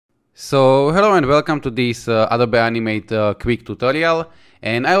So hello and welcome to this Adobe Animate quick tutorial,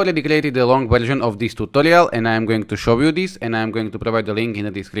 and I already created a long version of this tutorial and I am going to show you this, and I am going to provide the link in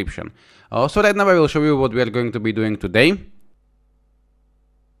the description. So right now I will show you what we are going to be doing today.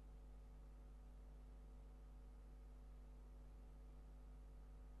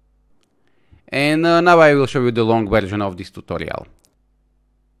 And now I will show you the long version of this tutorial.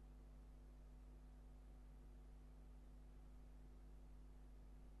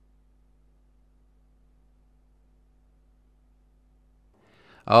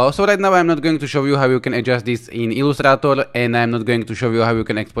 So right now I'm not going to show you how you can adjust this in Illustrator, and I'm not going to show you how you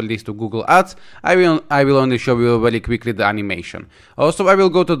can export this to Google Ads. I will only show you very quickly the animation. Also, I will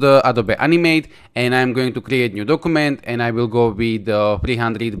go to the Adobe Animate and I'm going to create new document, and I will go with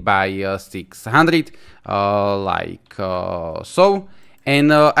 300 by 600 like so.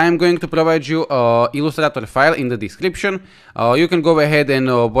 And I'm going to provide you Illustrator file in the description. You can go ahead and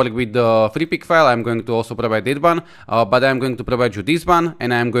work with the freepik file. I'm going to also provide that one, but I'm going to provide you this one,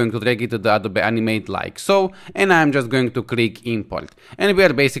 and I'm going to drag it to the Adobe Animate like so, and I'm just going to click import. And we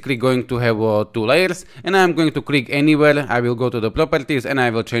are basically going to have two layers, and I'm going to click anywhere. I will go to the properties and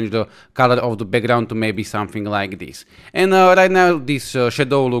I will change the color of the background to maybe something like this. And right now this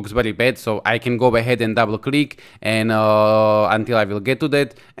shadow looks very bad, so I can go ahead and double click and until I will get to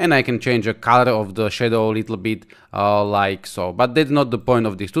that, and I can change the color of the shadow a little bit like so, but that's not the point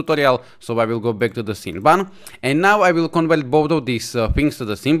of this tutorial. So I will go back to the scene 1, and now I will convert both of these things to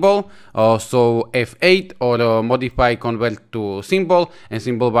the symbol. So F8 or modify convert to symbol, and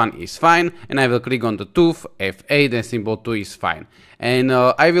symbol 1 is fine, and I will click on the tooth F8 and symbol 2 is fine. And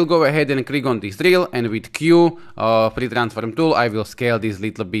I will go ahead and click on this drill, and with Q free transform tool I will scale this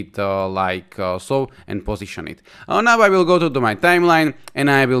little bit like so, and position it. Now I will go to my timeline, and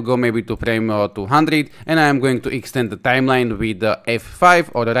I will go maybe to frame 200, and I am going to extend the timeline with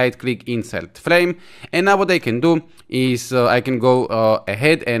F5 or right click insert frame. And now what I can do is I can go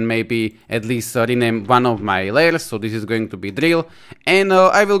ahead and maybe at least rename one of my layers. So this is going to be drill, and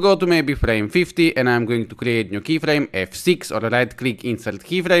I will go to maybe frame 50, and I'm going to create new keyframe F6 or right click insert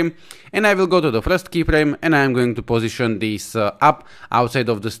keyframe, and I will go to the first keyframe, and I'm going to position this up outside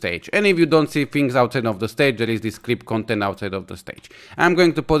of the stage. And if you don't see things outside of the stage, there is this clip content outside of the stage. I'm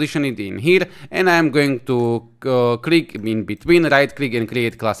going to position it in here, and I'm going to click in between, right click and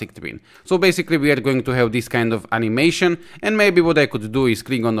create classic twin. So basically we are going to have this kind of animation, and maybe what I could do is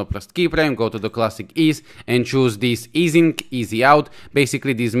click on the first keyframe, go to the classic ease and choose this ease in, easy out.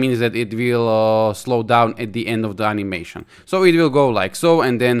 Basically this means that it will slow down at the end of the animation. So it will go like so,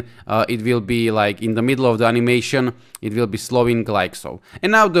 and then it will be like in the middle of the animation it will be slowing like so.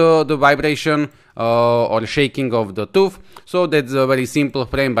 And now the vibration or shaking of the tooth. So that's a very simple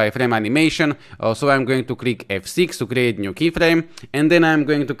frame by frame animation. So I'm going to click F6 to create new keyframe, and then I'm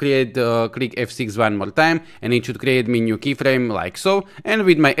going to create click F6 one more time, and it should create me new keyframe like so. And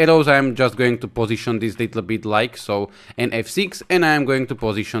with my arrows I'm just going to position this little bit like so, and F6, and I'm going to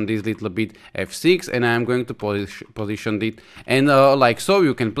position this little bit F6, and I'm going to position it and like so.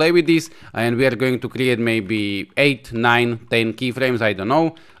 You can play with this, and we are going to create maybe 8, 9, 10 keyframes, I don't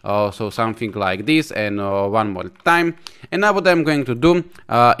know. So something like this, and one more time. And now what I'm going to do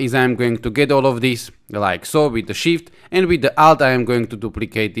is I'm going to get all of this like so with the shift, and with the alt I am going to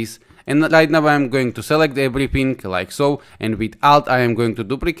duplicate this. And right now I'm going to select everything like so, and with alt I am going to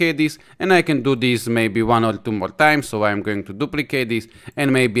duplicate this, and I can do this maybe 1 or 2 more times. So I'm going to duplicate this,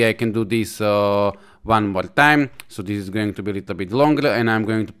 and maybe I can do this one more time. So this is going to be a little bit longer, and I'm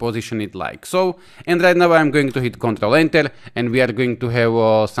going to position it like so. And right now I'm going to hit Ctrl Enter, and we are going to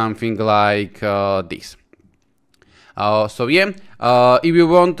have something like this. So yeah, if you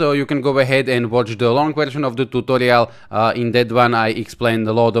want, you can go ahead and watch the long version of the tutorial. In that one I explained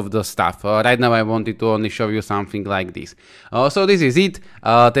a lot of the stuff. Right now I wanted to only show you something like this. So this is it.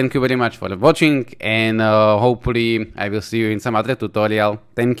 Thank you very much for watching, and hopefully I will see you in some other tutorial.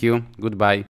 Thank you. Goodbye.